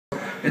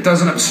it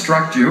doesn't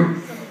obstruct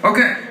you.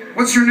 Okay,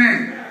 what's your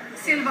name?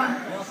 Silva.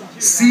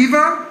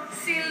 Siva?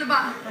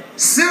 Silva.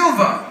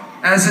 Silva,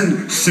 as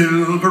in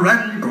silver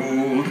and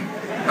gold.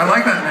 I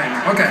like that name.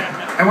 Okay,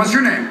 and what's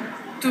your name?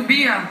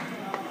 Tobia.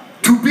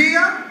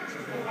 Tobia?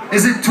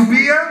 Is it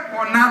Tobia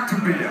or not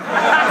Tobia?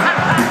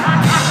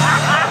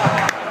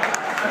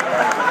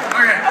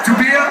 Okay,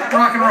 Tobia,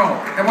 rock and roll.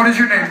 And what is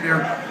your name,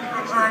 dear?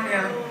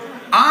 Anya.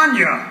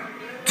 Anya.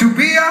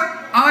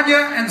 Tobia,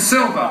 Anya, and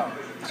Silva.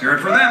 Let's hear it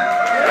for them.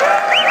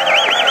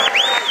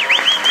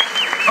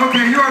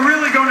 Okay, you are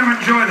really going to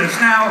enjoy this.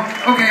 Now,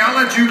 okay, I'll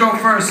let you go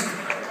first.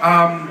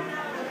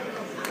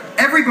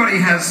 Everybody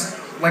has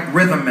like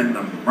rhythm in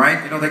them,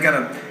 right? You know, they got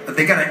an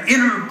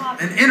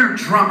inner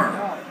drummer.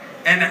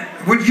 And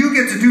what you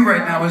get to do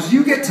right now is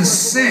you get to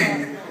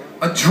sing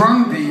a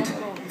drum beat,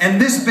 and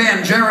this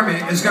band, Jeremy,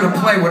 is going to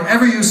play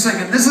whatever you sing,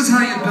 and this is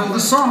how you build a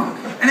song.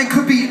 And it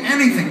could be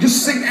anything.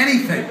 Just sing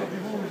anything.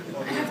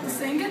 I have to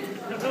sing it?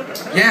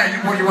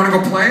 Yeah, you want to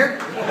go play it?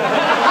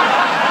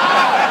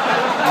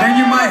 Then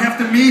you might have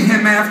to meet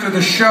him after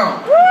the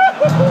show.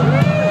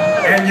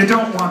 And you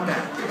don't want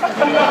that.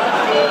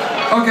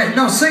 Okay,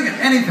 no, sing it,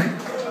 anything.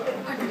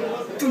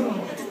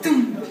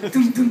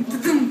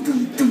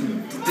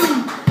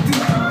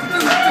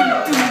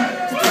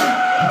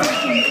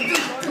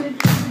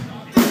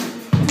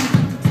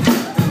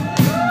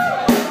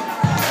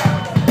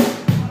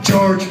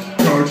 George,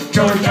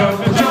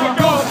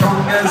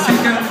 strong as he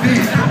can be.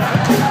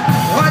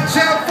 Watch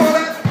out for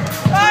that.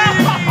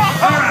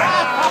 All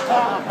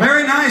right.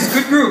 Very nice,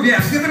 good groove.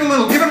 Yeah, give it a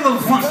little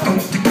fun.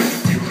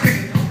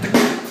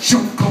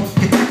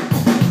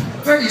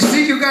 There, you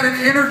see, you got an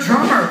inner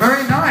drummer.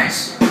 Very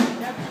nice.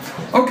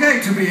 Okay,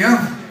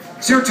 Tobia,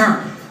 it's your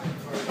turn.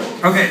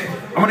 Okay,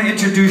 I want to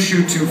introduce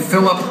you to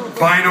Philip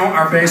Bino,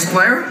 our bass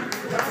player.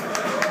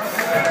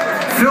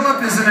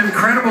 Philip is an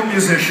incredible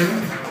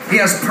musician. He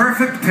has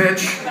perfect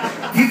pitch.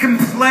 He can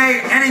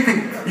play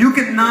anything. You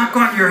can knock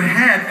on your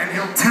head and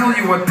he'll tell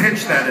you what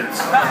pitch that is.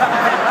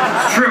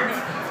 It's true.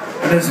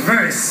 And it's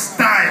very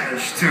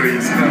stylish too, you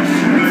see that?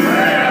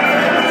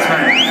 That's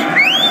right.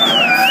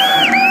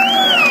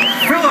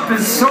 Philip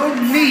is so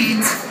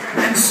neat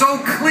and so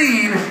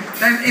clean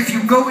that if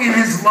you go in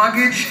his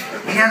luggage,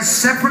 he has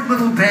separate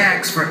little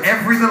bags for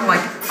every little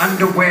like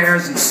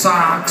underwears and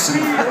socks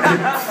and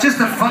just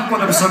to fuck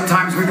with him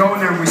sometimes we go in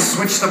there and we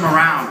switch them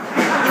around.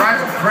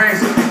 Drives him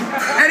crazy.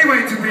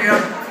 Anyway, Tobia,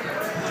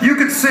 you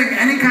can sing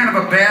any kind of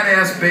a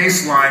badass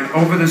bass line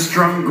over this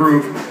drum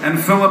groove and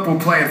Philip will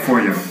play it for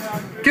you.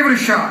 Give it a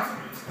shot.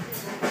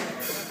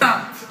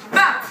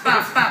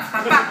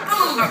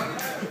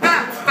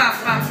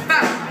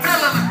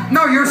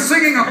 No, you're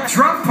singing a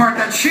drum part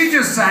that she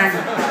just sang.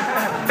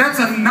 That's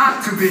a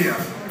not Tobia.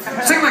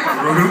 Sing like a,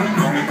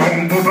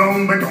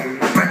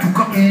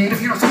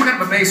 you know, some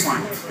kind of a bass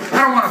line. I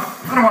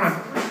don't want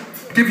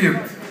to give you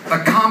a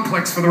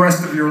complex for the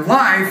rest of your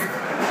life,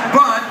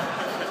 but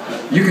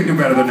you can do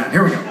better than that.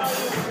 Here we go.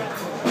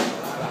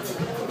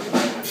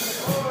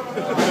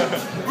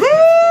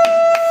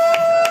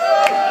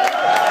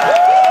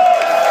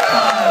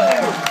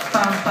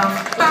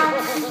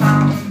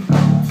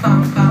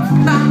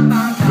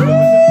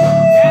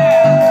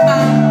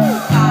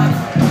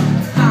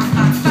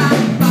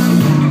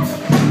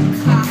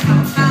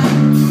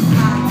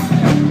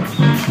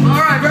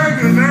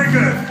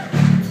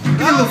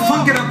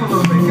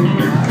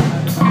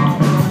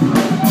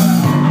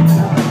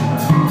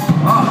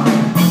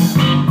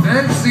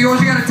 All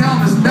you gotta tell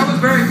them is, that was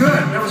very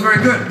good, that was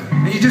very good.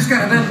 And you just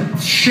gotta then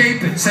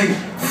shape it, say,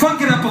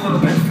 funk it up a little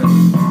bit.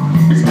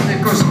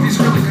 It goes, he's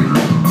really good.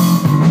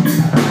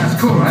 That's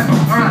cool, right?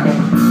 Alright.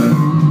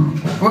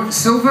 What,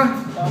 Silva?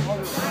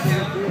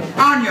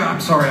 Anya,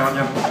 I'm sorry,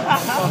 Anya.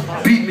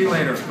 Beat me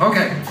later.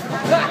 Okay.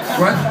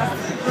 What?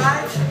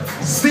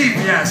 Steve,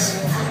 yes.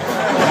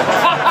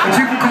 But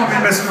you can call me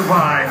Mr.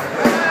 Y.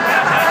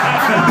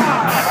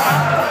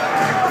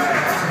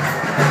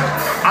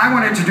 I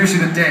want to introduce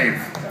you to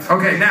Dave.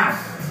 Okay, now,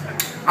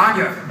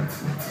 Anya,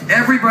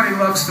 everybody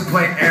loves to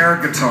play air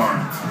guitar.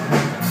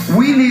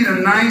 We need a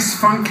nice,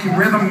 funky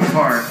rhythm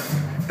part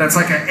that's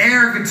like an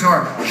air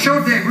guitar. Show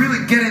Dave,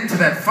 really get into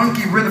that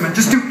funky rhythm and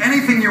just do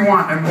anything you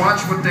want and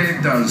watch what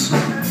Dave does.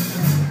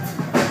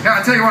 Yeah,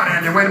 I'll tell you what,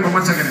 Anya, wait a minute,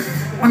 1 second.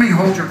 Let me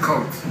hold your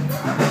coat.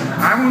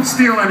 I won't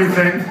steal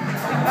anything.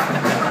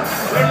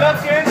 Good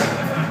luck, kid.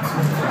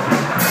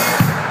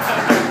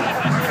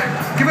 Okay,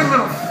 give it a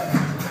little.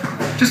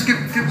 Just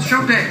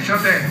show Dave, show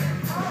Dave.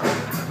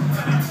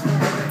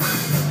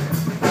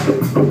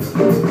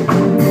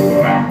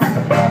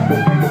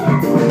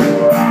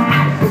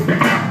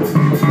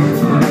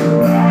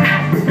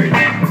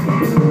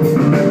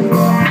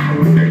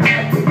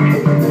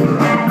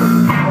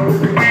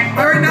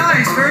 Very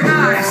nice, very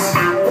nice.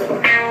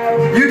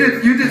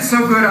 You did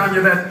so good,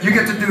 Anya, that you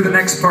get to do the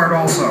next part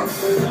also.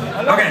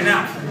 Okay,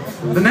 now,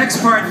 the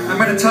next part, I'm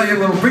going to tell you a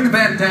little, bring the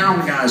band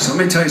down, guys. Let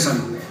me tell you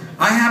something.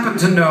 I happen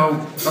to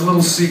know a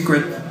little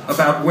secret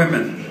about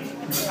women.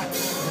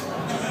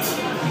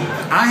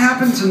 I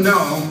happen to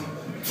know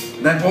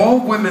that all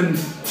women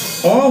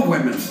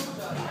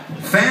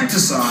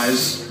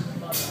fantasize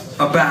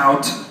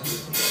about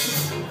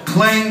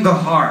playing the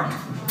harp.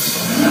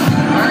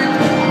 Right?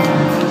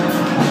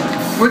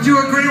 Would you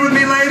agree with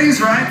me, ladies,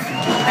 right?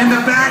 In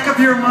the back of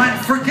your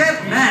mind,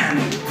 forget men.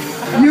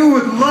 You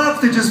would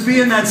love to just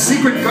be in that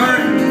secret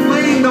garden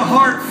playing the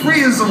harp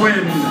free as the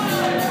wind.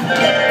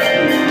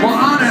 Well,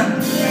 Anna,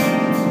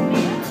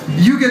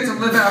 you get to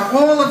live out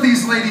all of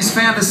these ladies'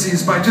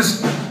 fantasies by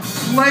just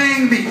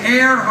playing the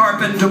air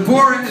harp, and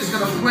Deborah is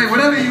going to play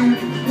whatever you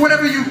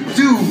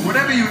do,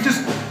 whatever you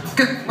just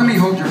get. Let me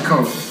hold your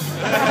coat.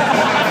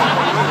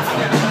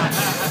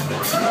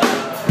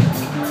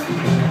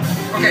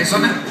 Okay, so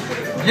now,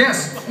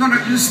 yes, no,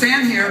 you just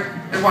stand here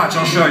and watch.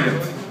 I'll show you.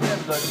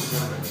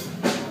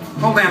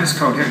 Hold down his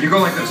coat here. You go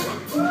like this one.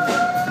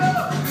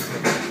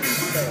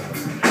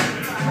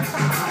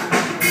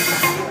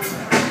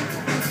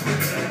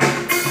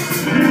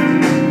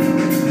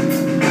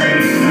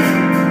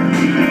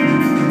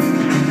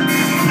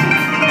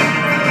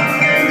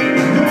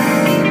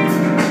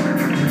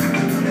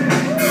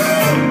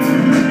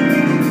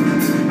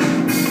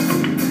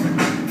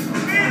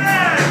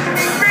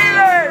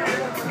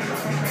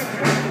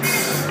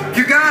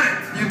 You got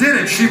it. You did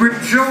it. She'll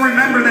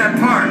remember that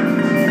part.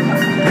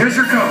 Here's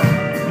your coat.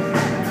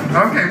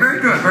 Okay, very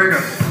good, very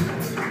good.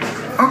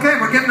 Okay,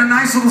 we're getting a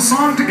nice little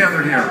song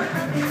together here.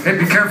 Hey,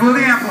 be careful of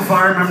the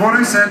amplifier. Remember what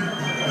I said?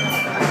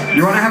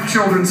 You want to have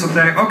children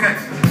someday? Okay.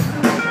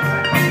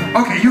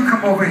 Okay, you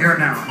come over here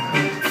now.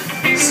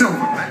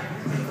 Silverman.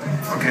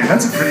 Okay,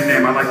 that's a pretty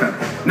name. I like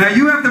that. Now,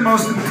 you have the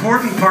most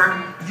important part.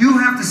 You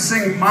have to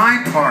sing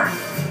my part.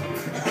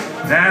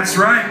 That's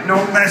right.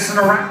 No messing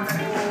around.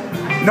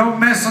 No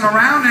messing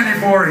around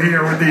anymore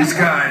here with these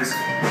guys.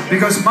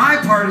 Because my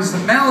part is the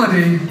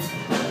melody,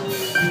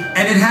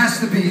 and it has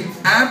to be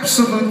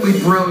absolutely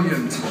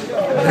brilliant.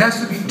 It has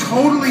to be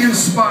totally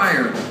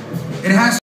inspired. It has